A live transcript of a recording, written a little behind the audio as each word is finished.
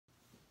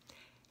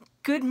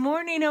Good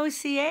morning,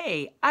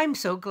 OCA. I'm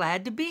so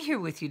glad to be here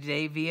with you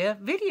today via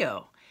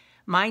video.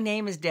 My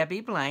name is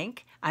Debbie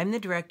Blank. I'm the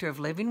director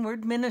of Living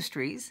Word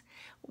Ministries.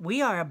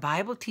 We are a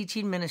Bible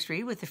teaching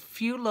ministry with a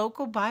few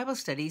local Bible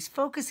studies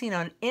focusing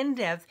on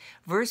in-depth,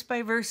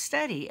 verse-by-verse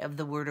study of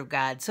the Word of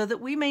God so that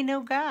we may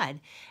know God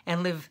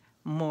and live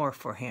more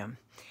for Him.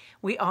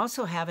 We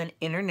also have an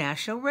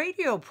international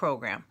radio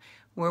program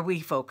where we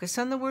focus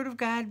on the Word of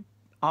God,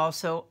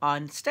 also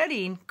on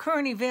studying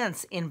current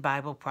events in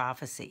Bible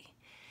prophecy.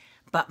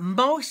 But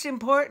most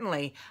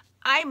importantly,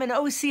 I'm an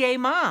OCA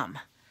mom.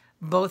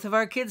 Both of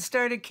our kids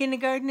started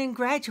kindergarten and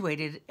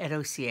graduated at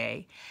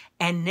OCA.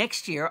 And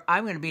next year,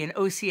 I'm going to be an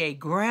OCA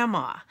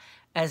grandma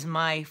as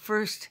my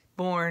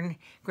firstborn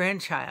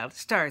grandchild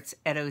starts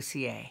at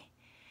OCA.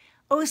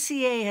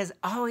 OCA has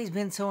always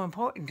been so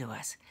important to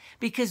us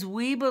because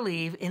we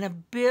believe in a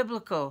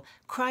biblical,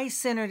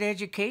 Christ-centered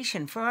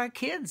education for our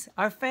kids,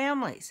 our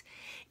families.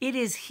 It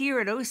is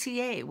here at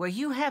OCA where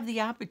you have the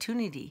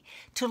opportunity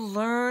to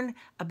learn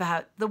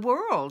about the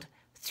world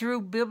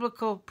through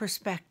biblical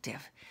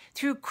perspective,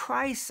 through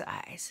Christ's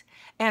eyes,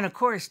 and of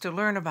course to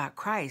learn about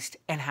Christ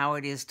and how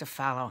it is to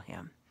follow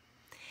Him.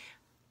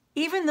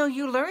 Even though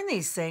you learn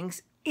these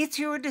things, it's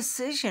your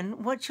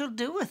decision what you'll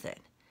do with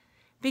it.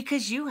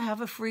 Because you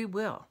have a free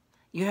will.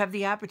 You have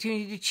the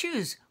opportunity to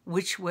choose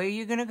which way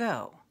you're going to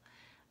go.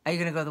 Are you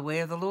going to go the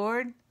way of the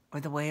Lord or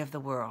the way of the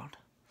world?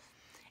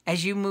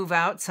 As you move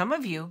out, some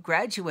of you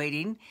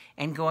graduating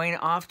and going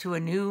off to a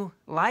new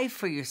life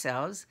for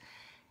yourselves,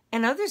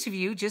 and others of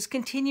you just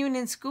continuing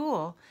in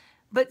school,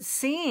 but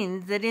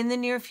seeing that in the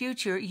near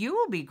future you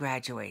will be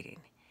graduating.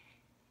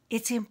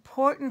 It's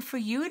important for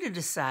you to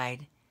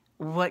decide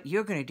what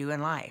you're going to do in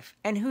life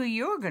and who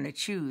you're going to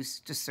choose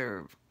to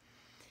serve.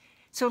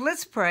 So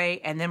let's pray,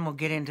 and then we'll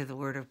get into the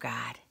Word of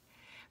God.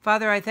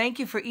 Father, I thank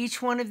you for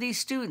each one of these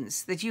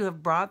students that you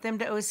have brought them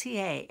to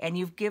OCA, and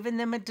you've given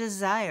them a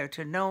desire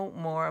to know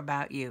more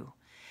about you.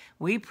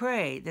 We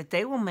pray that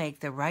they will make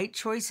the right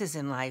choices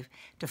in life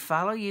to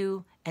follow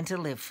you and to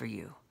live for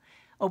you.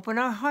 Open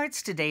our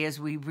hearts today as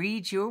we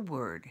read your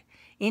Word.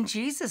 In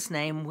Jesus'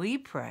 name we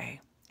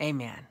pray.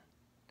 Amen.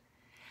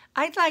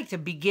 I'd like to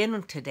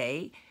begin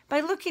today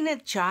by looking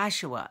at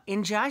Joshua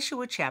in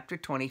Joshua chapter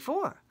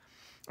 24.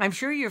 I'm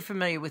sure you're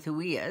familiar with who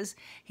he is.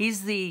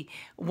 He's the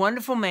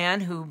wonderful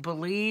man who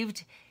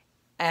believed,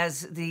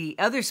 as the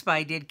other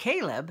spy did,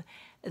 Caleb,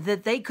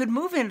 that they could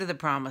move into the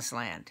promised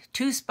land.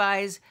 2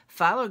 spies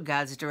followed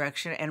God's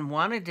direction and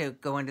wanted to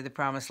go into the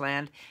promised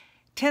land.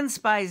 10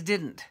 spies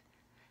didn't.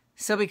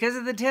 So because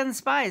of the 10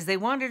 spies, they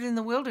wandered in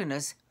the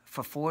wilderness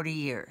for 40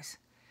 years.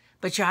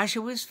 But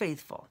Joshua was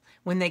faithful.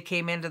 When they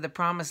came into the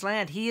promised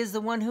land, he is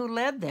the one who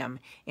led them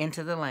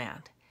into the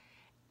land.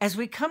 As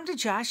we come to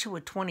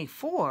Joshua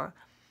 24,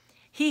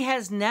 he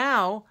has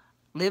now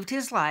lived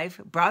his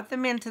life, brought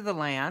them into the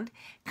land,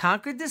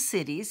 conquered the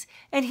cities,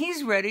 and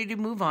he's ready to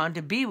move on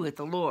to be with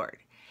the Lord.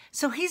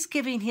 So he's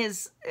giving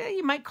his,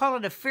 you might call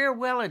it a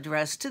farewell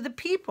address to the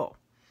people.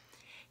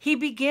 He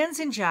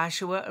begins in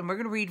Joshua, and we're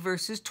going to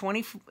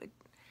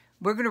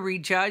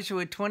read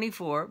Joshua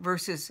 24,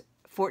 verses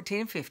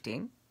 14 and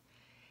 15.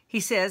 He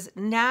says,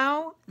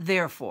 "Now,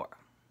 therefore,"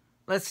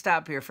 let's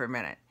stop here for a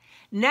minute.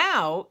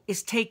 Now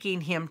is taking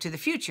him to the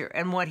future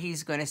and what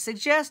he's going to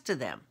suggest to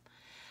them.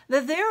 The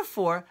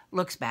therefore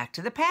looks back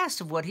to the past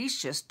of what he's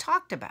just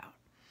talked about.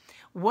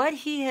 What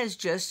he has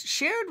just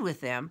shared with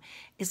them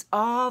is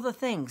all the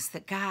things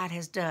that God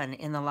has done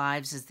in the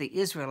lives of the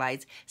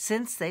Israelites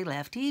since they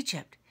left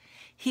Egypt.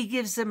 He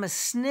gives them a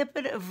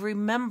snippet of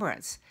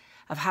remembrance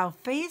of how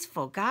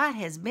faithful God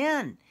has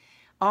been,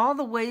 all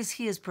the ways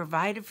he has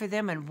provided for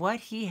them and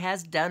what he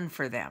has done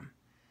for them.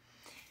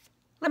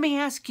 Let me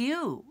ask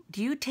you,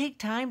 do you take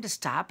time to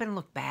stop and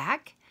look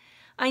back?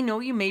 I know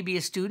you may be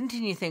a student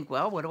and you think,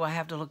 well, what do I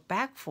have to look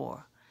back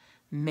for?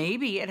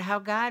 Maybe at how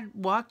God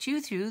walked you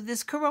through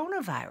this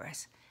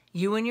coronavirus,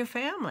 you and your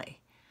family.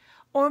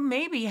 Or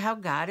maybe how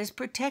God has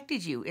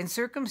protected you in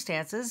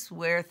circumstances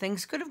where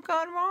things could have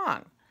gone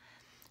wrong.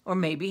 Or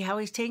maybe how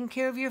he's taken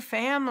care of your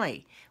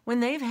family when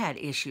they've had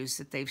issues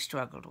that they've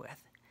struggled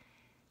with.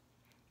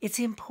 It's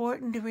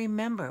important to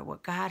remember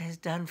what God has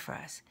done for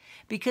us,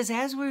 because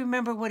as we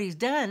remember what he's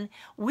done,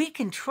 we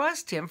can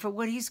trust him for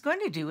what he's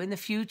going to do in the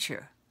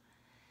future.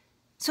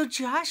 So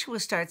Joshua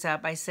starts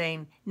out by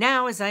saying,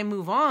 now as I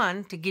move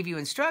on to give you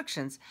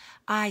instructions,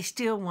 I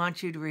still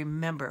want you to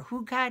remember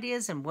who God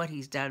is and what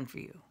he's done for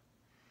you.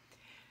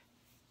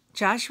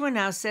 Joshua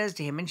now says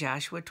to him in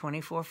Joshua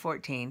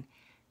 24:14,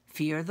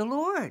 fear the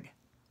Lord.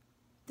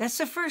 That's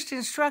the first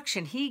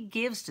instruction he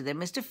gives to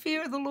them, is to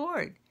fear the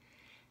Lord.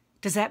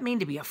 Does that mean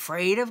to be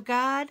afraid of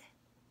God?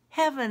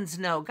 Heavens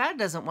no, God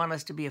doesn't want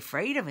us to be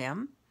afraid of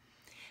him.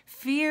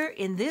 Fear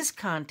in this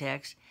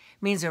context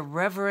means a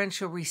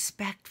reverential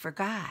respect for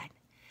God.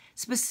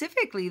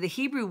 Specifically, the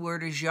Hebrew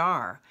word is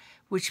yar,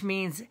 which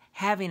means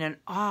having an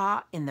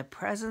awe in the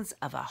presence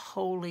of a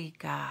holy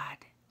God.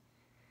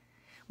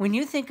 When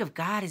you think of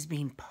God as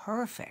being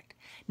perfect,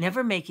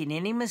 never making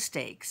any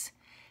mistakes,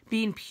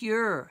 being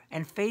pure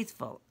and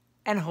faithful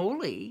and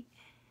holy,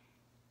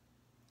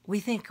 we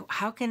think,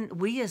 how can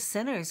we as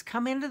sinners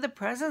come into the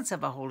presence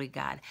of a holy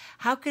God?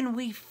 How can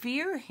we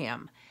fear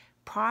him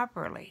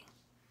properly?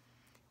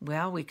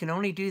 Well, we can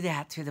only do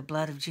that through the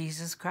blood of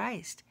Jesus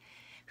Christ,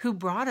 who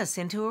brought us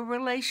into a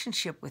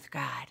relationship with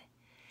God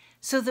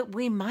so that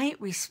we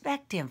might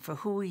respect him for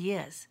who he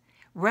is,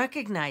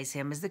 recognize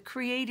him as the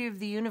creator of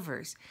the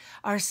universe,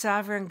 our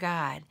sovereign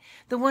God,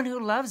 the one who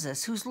loves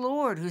us, who's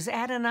Lord, who's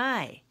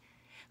Adonai,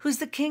 who's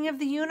the king of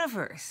the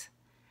universe.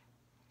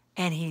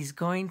 And he's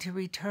going to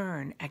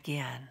return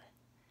again.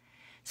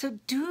 So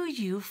do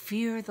you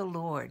fear the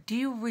Lord? Do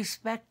you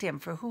respect him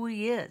for who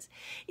he is?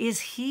 Is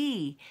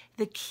he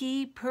the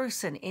key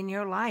person in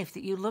your life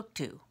that you look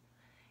to?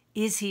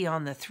 Is he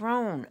on the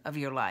throne of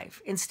your life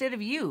instead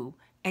of you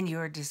and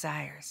your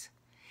desires?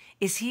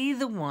 Is he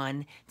the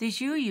one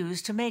that you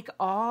use to make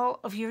all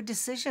of your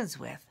decisions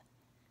with?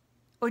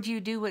 Or do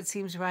you do what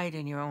seems right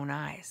in your own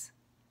eyes?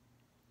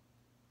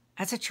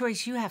 That's a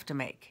choice you have to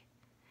make.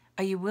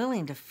 Are you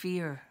willing to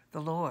fear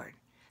the Lord?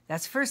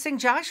 That's the first thing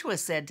Joshua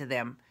said to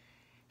them.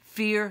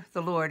 Fear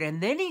the Lord.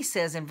 And then he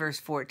says in verse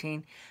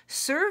 14,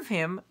 serve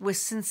him with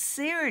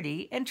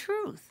sincerity and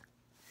truth.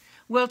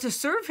 Well, to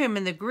serve him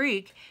in the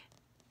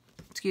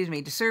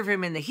to serve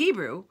him in the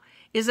Hebrew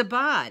is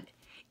abad.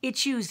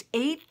 It's used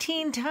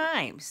 18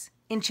 times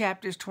in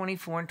chapters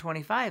 24 and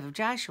 25 of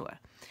Joshua.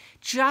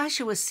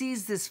 Joshua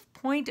sees this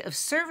point of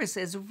service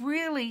as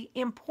really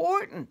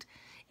important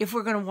if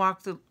we're going to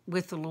walk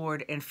with the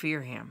Lord and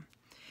fear him.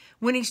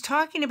 When he's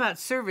talking about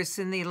service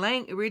in the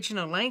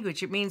original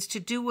language, it means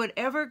to do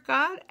whatever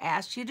God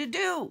asks you to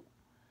do.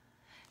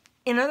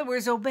 In other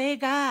words, obey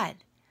God.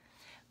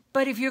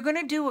 But if you're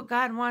going to do what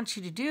God wants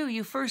you to do,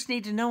 you first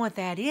need to know what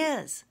that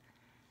is.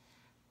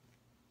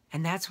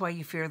 And that's why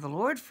you fear the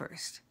Lord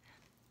first.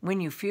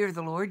 When you fear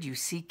the Lord, you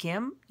seek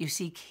him. You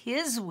seek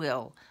his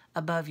will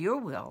above your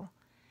will.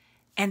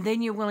 And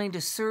then you're willing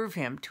to serve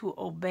him, to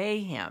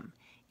obey him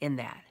in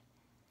that.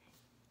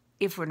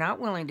 If we're not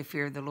willing to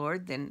fear the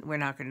Lord, then we're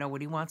not going to know what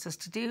he wants us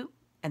to do,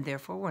 and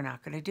therefore we're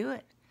not going to do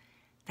it.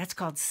 That's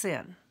called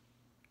sin.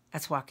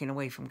 That's walking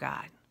away from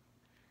God.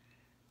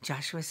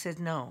 Joshua said,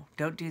 no,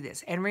 don't do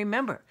this. And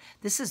remember,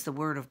 this is the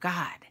word of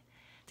God.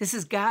 This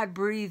is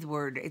God-breathed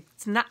word.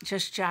 It's not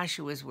just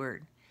Joshua's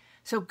word.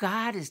 So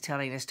God is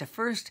telling us to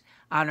first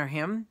honor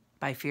him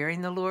by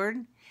fearing the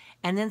Lord,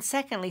 and then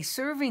secondly,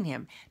 serving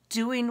him,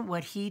 doing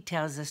what he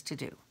tells us to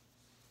do.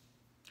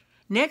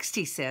 Next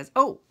he says,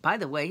 by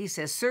the way, he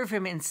says, serve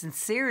him in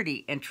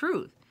sincerity and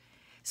truth.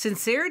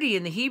 Sincerity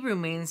in the Hebrew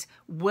means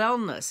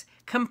wellness,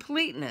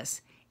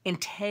 completeness,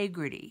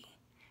 integrity,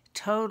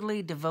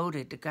 totally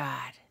devoted to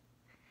God.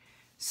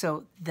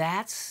 So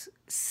that's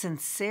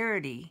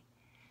sincerity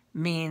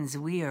means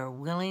we are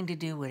willing to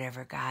do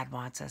whatever God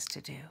wants us to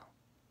do.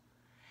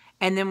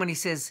 And then when he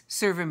says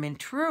serve him in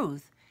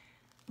truth,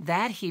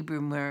 that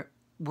Hebrew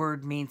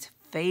word means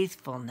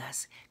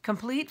faithfulness,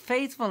 complete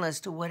faithfulness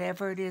to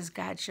whatever it is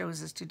God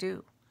shows us to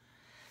do.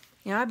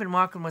 You know, I've been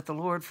walking with the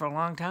Lord for a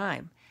long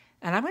time,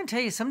 and I'm going to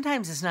tell you,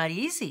 sometimes it's not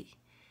easy.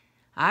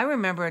 I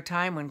remember a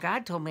time when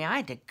God told me I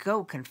had to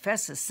go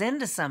confess a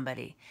sin to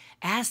somebody,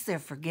 ask their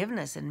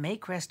forgiveness, and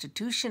make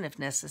restitution if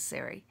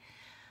necessary.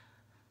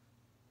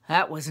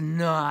 That was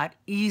not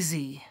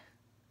easy,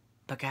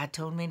 but God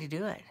told me to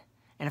do it.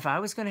 And if I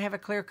was going to have a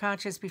clear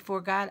conscience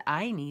before God,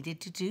 I needed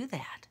to do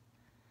that.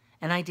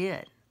 And I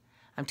did.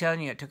 I'm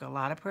telling you, it took a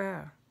lot of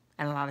prayer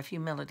and a lot of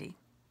humility.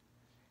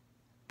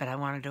 But I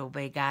wanted to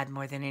obey God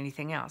more than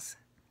anything else.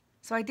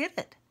 So I did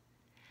it.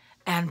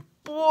 And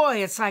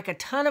boy, it's like a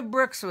ton of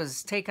bricks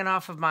was taken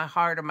off of my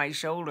heart or my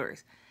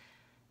shoulders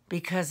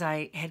because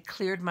I had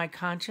cleared my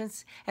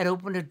conscience, had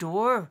opened a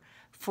door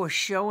for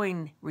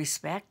showing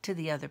respect to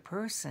the other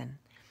person,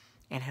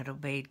 and had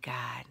obeyed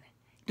God,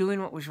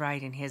 doing what was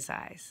right in his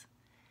eyes.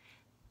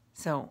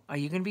 So are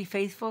you going to be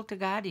faithful to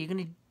God? Are you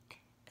going to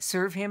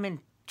serve him in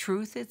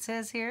truth, it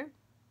says here,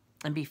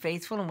 and be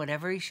faithful in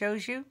whatever he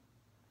shows you?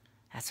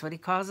 That's what he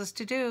calls us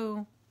to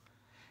do.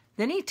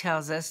 Then he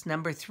tells us,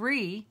 number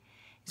 3,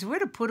 is we're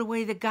to put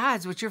away the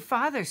gods which your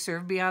fathers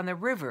served beyond the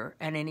river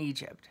and in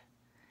Egypt.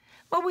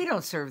 Well, we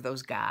don't serve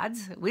those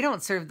gods. We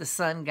don't serve the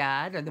sun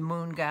god or the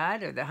moon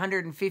god or the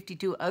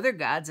 152 other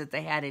gods that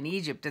they had in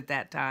Egypt at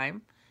that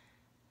time.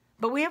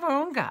 But we have our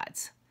own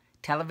gods.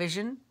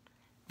 Television,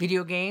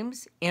 video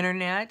games,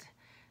 internet,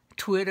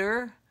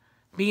 Twitter,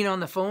 being on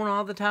the phone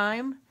all the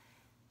time,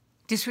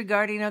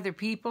 disregarding other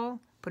people,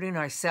 putting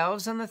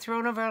ourselves on the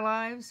throne of our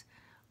lives,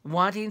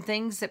 wanting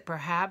things that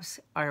perhaps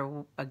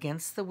are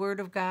against the word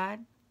of God.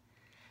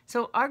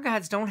 So our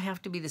gods don't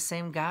have to be the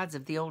same gods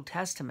of the Old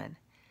Testament.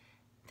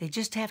 They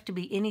just have to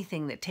be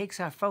anything that takes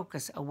our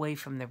focus away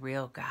from the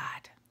real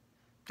God.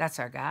 That's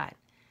our God.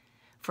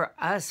 For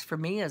us, for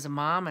me as a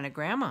mom and a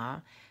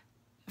grandma,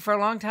 for a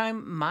long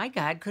time, my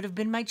God could have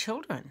been my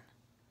children.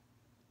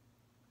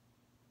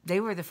 They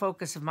were the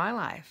focus of my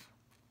life.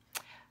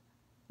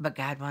 But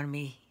God wanted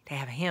me to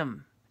have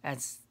him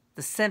as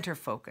the center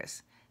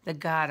focus, the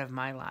God of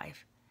my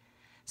life.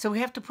 So we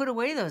have to put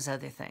away those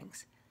other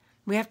things.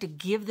 We have to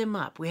give them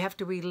up. We have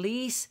to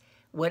release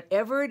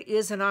Whatever it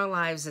is in our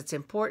lives that's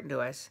important to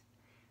us,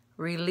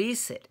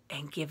 release it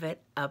and give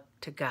it up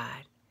to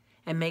God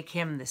and make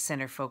Him the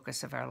center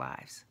focus of our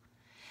lives.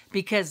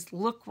 Because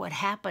look what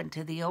happened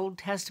to the Old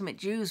Testament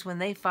Jews when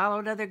they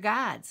followed other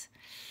gods.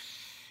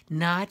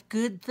 Not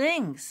good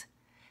things.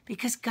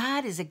 Because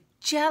God is a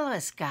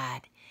jealous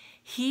God.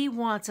 He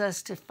wants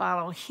us to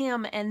follow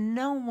Him and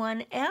no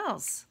one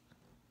else.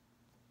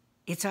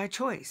 It's our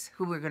choice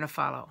who we're going to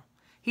follow.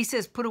 He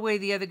says, put away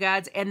the other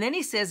gods. And then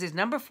He says his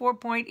number 4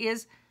 point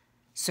is,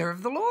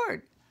 serve the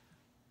Lord.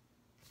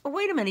 Oh,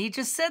 wait a minute. He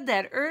just said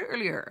that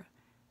earlier.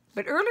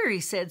 But earlier He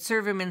said,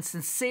 serve Him in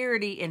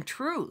sincerity and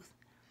truth.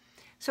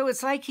 So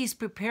it's like He's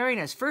preparing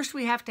us. First,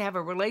 we have to have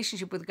a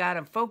relationship with God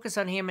and focus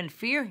on Him and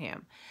fear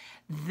Him.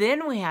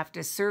 Then we have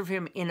to serve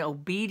Him in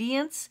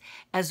obedience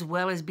as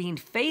well as being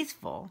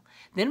faithful.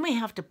 Then we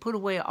have to put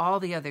away all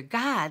the other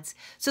gods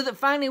so that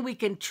finally we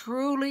can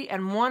truly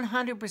and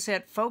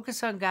 100%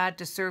 focus on God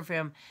to serve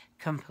Him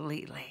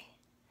completely.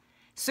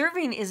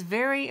 Serving is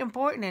very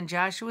important in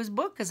Joshua's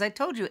book, as I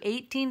told you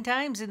 18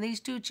 times in these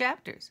 2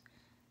 chapters.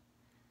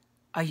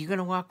 Are you going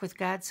to walk with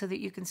God so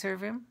that you can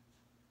serve Him?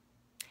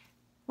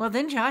 Well,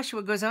 then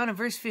Joshua goes on in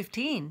verse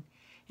 15,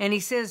 and he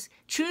says,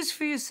 choose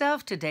for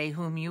yourself today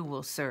whom you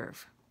will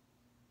serve.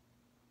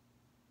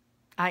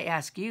 I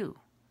ask you,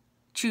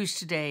 choose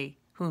today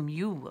whom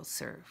you will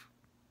serve.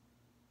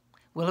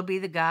 Will it be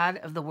the God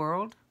of the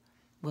world?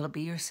 Will it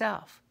be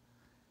yourself?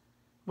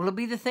 Will it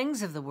be the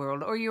things of the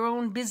world or your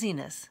own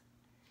busyness?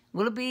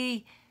 Will it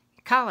be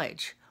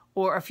college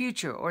or a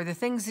future or the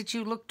things that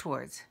you look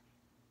towards?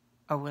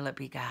 Or will it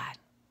be God?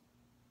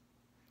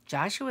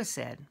 Joshua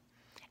said,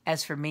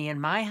 as for me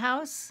and my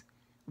house,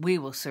 we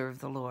will serve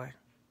the Lord.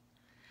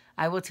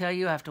 I will tell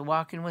you, after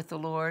walking with the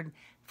Lord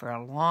for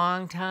a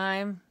long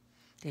time,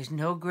 there's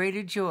no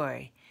greater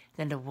joy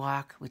than to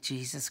walk with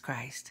Jesus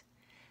Christ,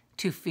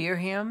 to fear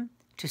Him,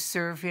 to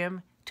serve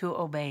Him, to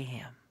obey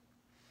Him.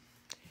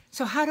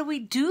 So how do we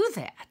do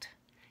that?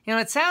 You know,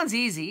 it sounds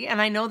easy,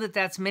 and I know that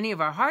that's many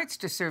of our hearts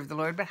to serve the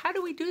Lord, but how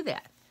do we do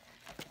that?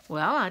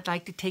 Well, I'd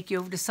like to take you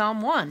over to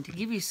Psalm 1 to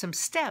give you some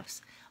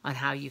steps on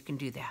how you can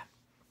do that.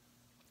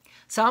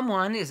 Psalm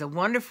 1 is a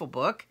wonderful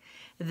book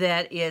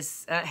that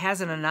has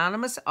an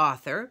anonymous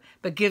author,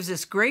 but gives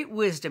us great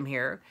wisdom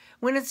here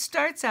when it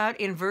starts out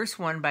in verse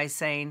 1 by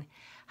saying,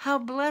 how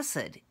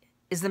blessed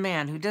is the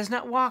man who does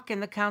not walk in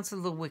the counsel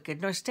of the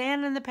wicked, nor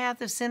stand in the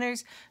path of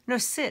sinners, nor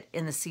sit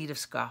in the seat of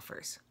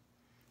scoffers.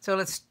 So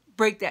let's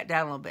break that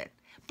down a little bit.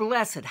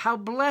 Blessed, how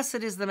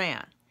blessed is the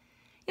man.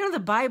 You know,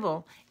 the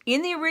Bible,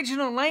 in the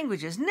original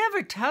languages,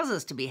 never tells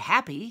us to be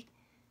happy.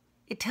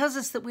 It tells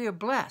us that we are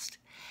blessed.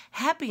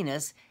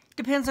 Happiness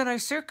depends on our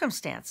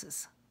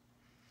circumstances.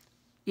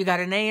 You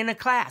got an A in a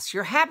class,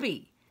 you're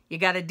happy. You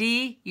got a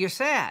D, you're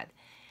sad.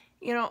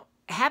 You know,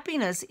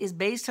 happiness is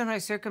based on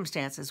our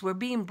circumstances, where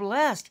being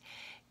blessed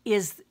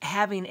is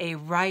having a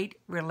right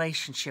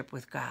relationship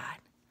with God.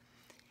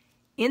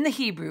 In the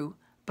Hebrew,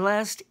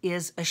 blessed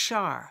is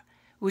ashar,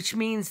 which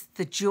means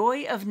the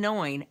joy of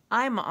knowing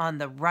I'm on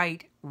the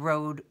right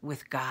road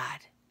with God.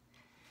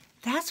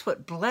 That's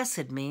what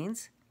blessed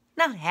means,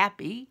 not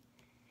happy.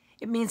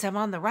 It means I'm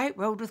on the right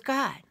road with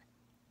God.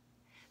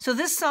 So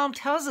this psalm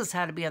tells us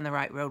how to be on the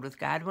right road with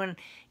God when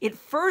it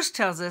first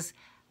tells us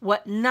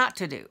what not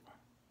to do.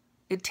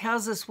 It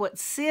tells us what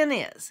sin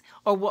is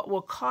or what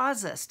will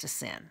cause us to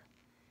sin.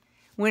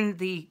 When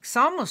the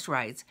psalmist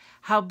writes,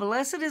 how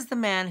blessed is the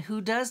man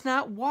who does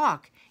not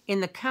walk in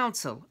the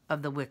counsel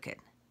of the wicked.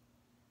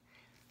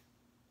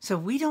 So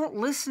we don't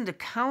listen to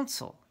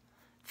counsel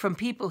from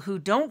people who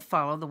don't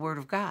follow the Word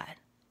of God.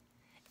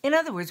 In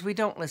other words, we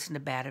don't listen to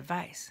bad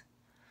advice.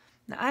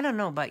 Now, I don't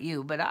know about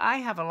you, but I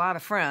have a lot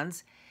of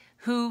friends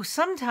who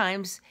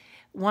sometimes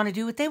want to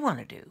do what they want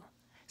to do.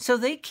 So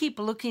they keep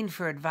looking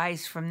for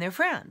advice from their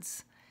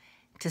friends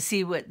to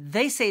see what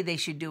they say they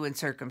should do in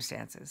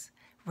circumstances,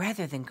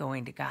 rather than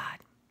going to God.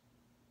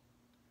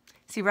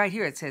 See, right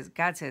here it says,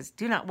 God says,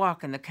 do not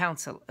walk in the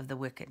counsel of the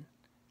wicked.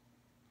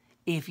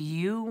 If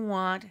you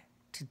want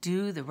to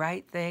do the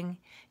right thing,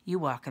 you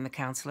walk in the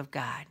counsel of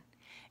God.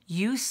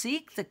 You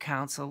seek the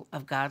counsel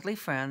of godly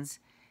friends,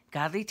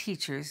 godly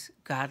teachers,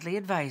 godly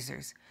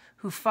advisors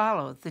who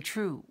follow the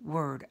true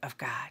Word of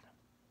God.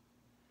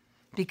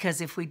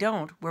 Because if we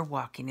don't, we're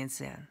walking in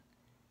sin.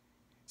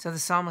 So the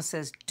psalmist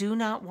says, do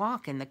not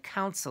walk in the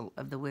counsel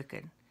of the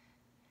wicked.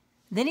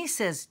 Then he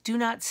says, do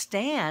not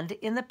stand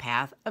in the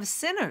path of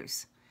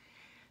sinners.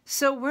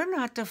 So we're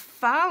not to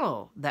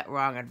follow that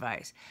wrong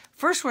advice.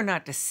 First, we're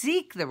not to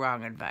seek the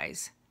wrong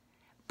advice.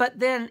 But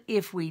then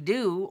if we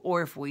do,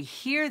 or if we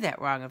hear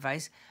that wrong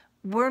advice,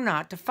 we're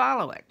not to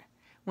follow it.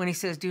 When he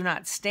says, do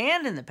not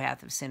stand in the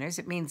path of sinners,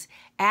 it means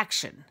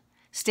action,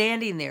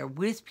 standing there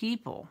with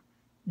people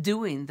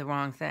doing the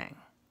wrong thing.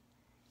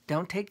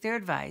 Don't take their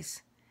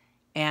advice,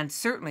 and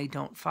certainly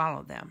don't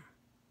follow them.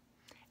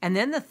 And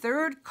then the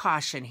third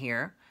caution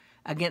here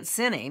against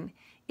sinning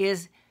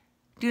is,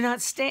 do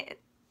not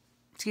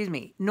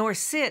nor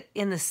sit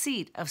in the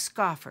seat of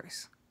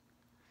scoffers.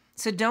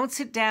 So don't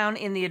sit down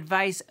in the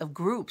advice of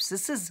groups.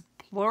 This is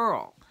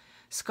plural.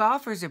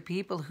 Scoffers are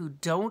people who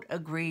don't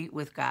agree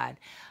with God.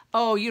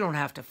 Oh, you don't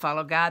have to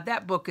follow God.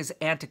 That book is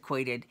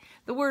antiquated.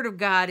 The Word of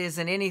God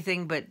isn't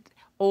anything but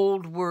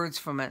old words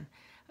from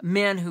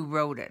men who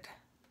wrote it.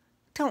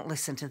 Don't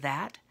listen to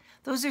that.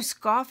 Those are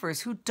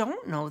scoffers who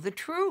don't know the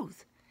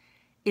truth.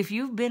 If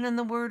you've been in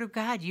the Word of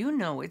God, you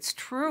know it's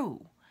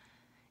true.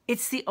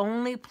 It's the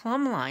only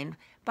plumb line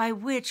by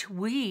which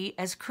we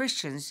as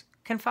Christians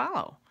can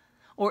follow,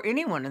 or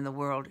anyone in the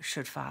world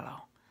should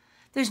follow.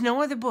 There's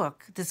no other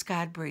book that's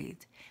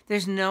God-breathed.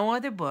 There's no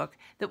other book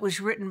that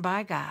was written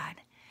by God,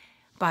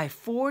 by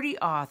 40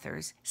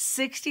 authors,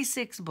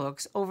 66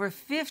 books, over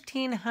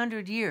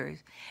 1,500 years,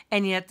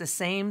 and yet the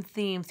same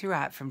theme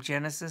throughout from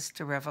Genesis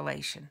to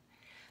Revelation.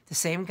 The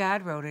same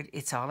God wrote it.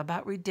 It's all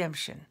about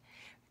redemption.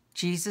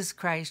 Jesus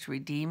Christ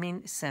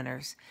redeeming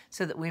sinners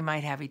so that we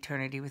might have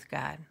eternity with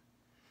God.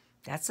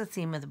 That's the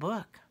theme of the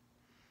book.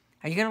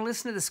 Are you going to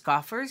listen to the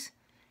scoffers?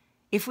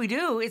 If we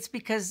do, it's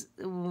because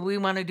we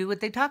want to do what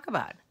they talk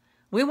about.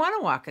 We want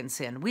to walk in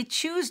sin. We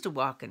choose to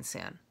walk in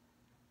sin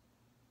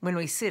when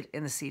we sit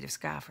in the seat of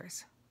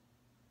scoffers.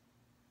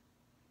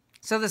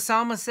 So the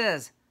psalmist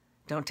says,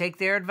 don't take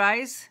their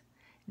advice,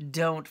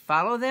 don't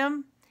follow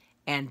them,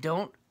 and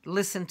don't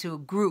listen to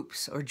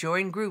groups or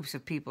join groups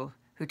of people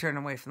who turn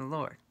away from the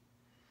Lord.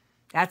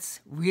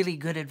 That's really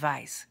good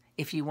advice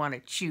if you want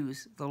to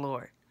choose the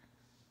Lord.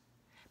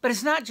 But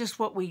it's not just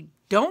what we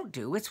don't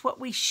do, it's what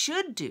we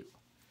should do.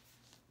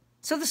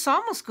 So the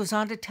psalmist goes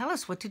on to tell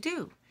us what to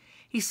do.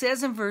 He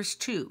says in verse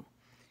 2,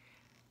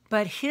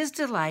 but his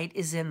delight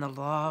is in the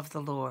law of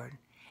the Lord,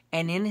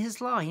 and in his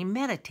law he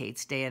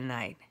meditates day and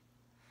night.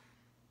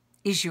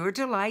 Is your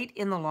delight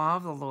in the law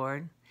of the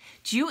Lord?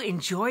 Do you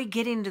enjoy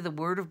getting into the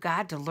Word of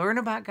God, to learn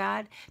about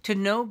God, to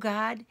know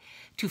God,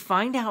 to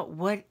find out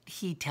what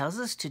he tells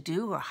us to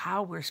do or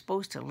how we're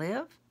supposed to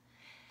live?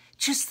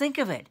 Just think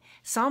of it.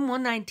 Psalm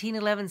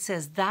 119:11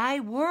 says, thy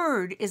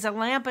word is a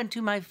lamp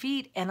unto my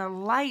feet and a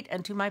light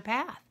unto my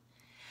path.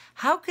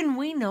 How can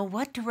we know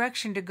what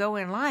direction to go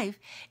in life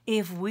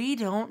if we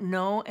don't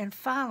know and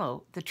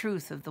follow the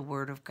truth of the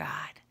Word of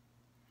God?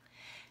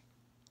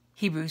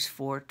 Hebrews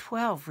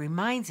 4:12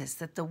 reminds us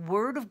that the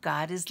Word of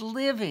God is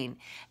living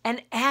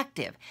and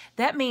active.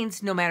 That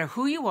means no matter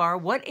who you are,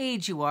 what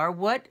age you are,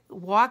 what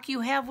walk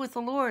you have with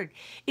the Lord,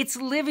 it's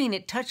living.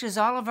 It touches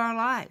all of our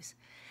lives.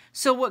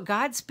 So what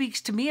God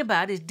speaks to me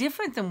about is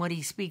different than what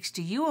he speaks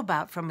to you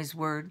about from his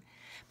Word.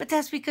 But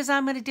that's because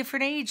I'm at a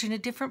different age and a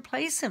different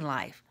place in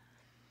life.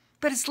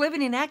 But it's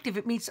living and active.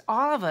 It meets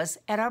all of us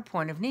at our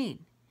point of need.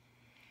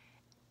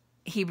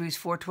 Hebrews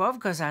 4:12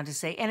 goes on to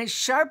say, and it's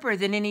sharper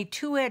than any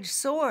two-edged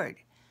sword,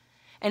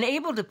 and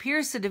able to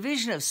pierce the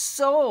division of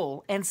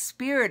soul and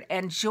spirit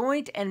and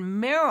joint and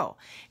marrow.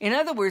 In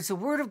other words, the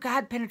Word of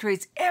God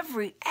penetrates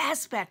every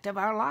aspect of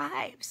our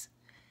lives.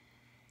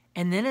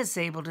 And then it's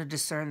able to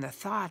discern the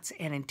thoughts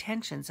and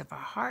intentions of our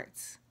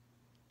hearts.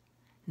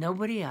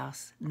 Nobody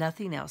else,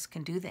 nothing else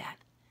can do that.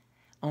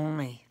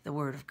 Only the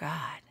Word of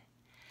God.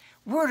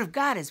 Word of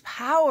God is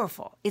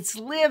powerful. It's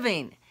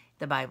living,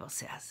 the Bible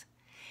says.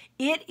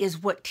 It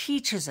is what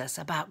teaches us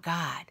about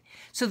God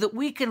so that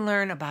we can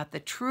learn about the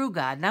true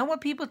God, not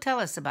what people tell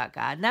us about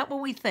God, not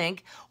what we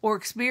think or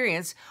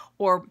experience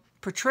or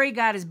portray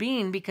God as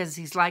being because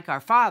he's like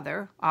our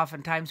Father.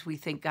 Oftentimes we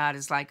think God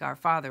is like our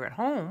Father at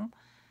home.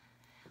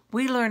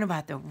 We learn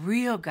about the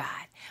real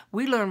God.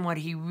 We learn what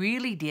he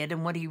really did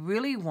and what he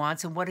really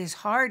wants and what his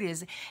heart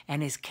is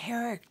and his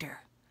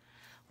character.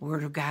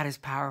 Word of God is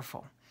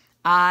powerful.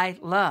 I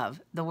love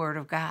the Word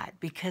of God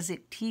because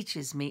it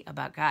teaches me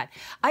about God.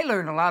 I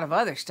learned a lot of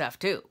other stuff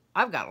too.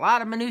 I've got a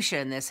lot of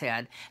minutia in this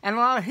head and a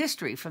lot of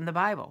history from the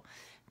Bible.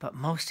 But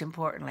most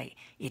importantly,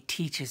 it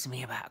teaches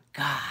me about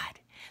God,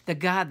 the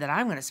God that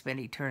I'm going to spend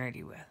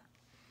eternity with.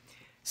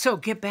 So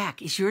get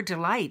back. Is your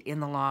delight in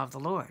the law of the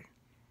Lord?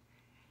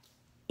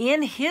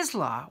 In his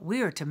law,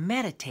 we are to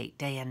meditate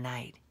day and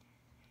night.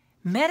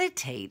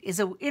 Meditate is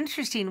an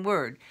interesting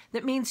word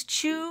that means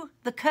chew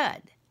the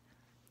cud.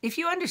 If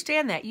you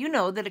understand that, you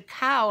know that a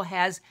cow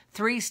has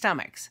 3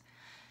 stomachs.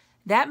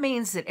 That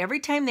means that every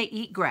time they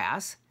eat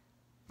grass,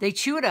 they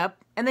chew it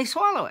up and they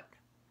swallow it.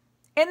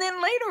 And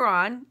then later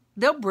on,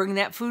 they'll bring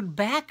that food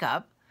back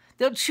up,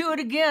 they'll chew it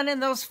again,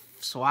 and they'll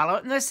swallow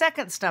it in their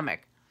second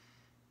stomach.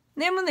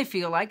 Then when they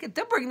feel like it,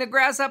 they'll bring the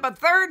grass up a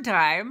 3rd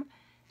time,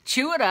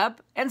 chew it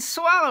up, and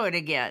swallow it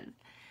again.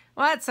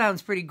 Well, that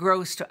sounds pretty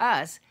gross to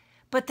us,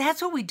 but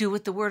that's what we do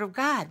with the Word of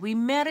God. We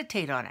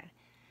meditate on it.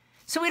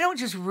 So we don't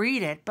just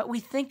read it, but we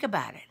think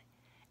about it.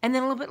 And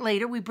then a little bit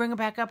later, we bring it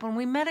back up and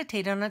we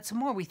meditate on it some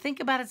more. We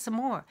think about it some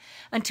more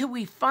until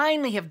we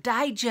finally have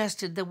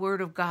digested the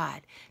Word of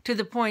God to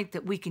the point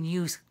that we can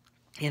use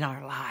in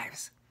our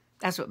lives.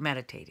 That's what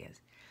meditate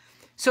is.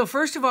 So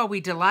first of all,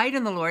 we delight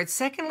in the Lord.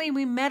 Secondly,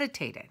 we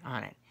meditate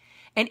on it.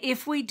 And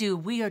if we do,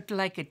 we are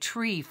like a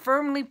tree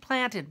firmly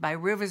planted by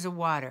rivers of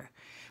water,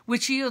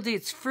 which yields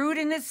its fruit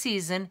in its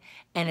season,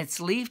 and its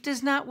leaf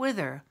does not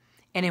wither,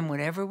 and in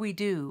whatever we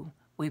do,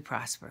 we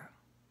prosper.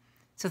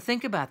 So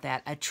think about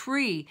that. A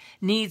tree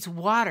needs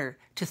water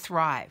to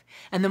thrive.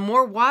 And the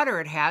more water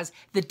it has,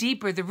 the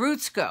deeper the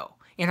roots go.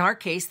 In our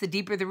case, the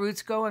deeper the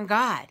roots go in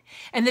God.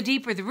 And the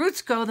deeper the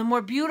roots go, the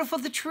more beautiful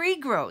the tree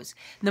grows.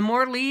 The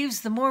more leaves,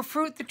 the more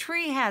fruit the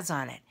tree has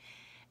on it.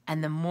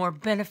 And the more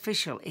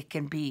beneficial it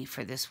can be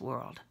for this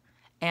world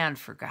and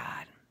for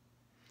God.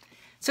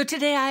 So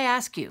today I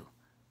ask you,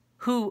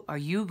 who are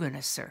you going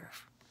to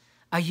serve?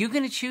 Are you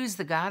going to choose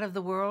the God of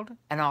the world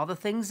and all the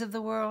things of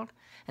the world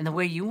and the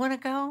way you want to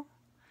go?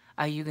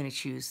 Are you going to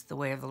choose the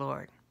way of the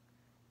Lord?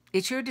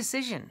 It's your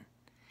decision,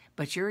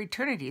 but your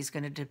eternity is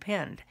going to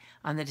depend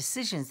on the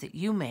decisions that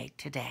you make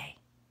today.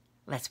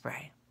 Let's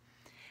pray.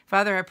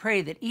 Father, I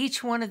pray that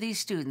each one of these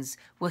students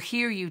will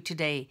hear you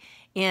today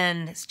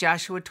in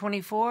Joshua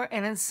 24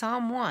 and in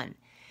Psalm 1,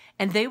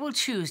 and they will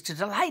choose to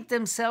delight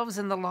themselves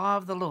in the law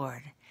of the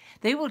Lord.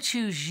 They will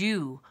choose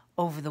you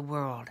over the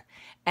world,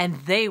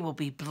 and they will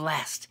be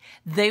blessed.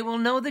 They will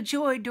know the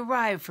joy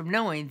derived from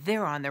knowing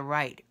they're on the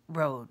right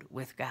road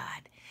with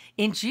God.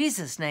 In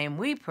Jesus' name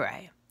we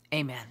pray.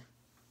 Amen.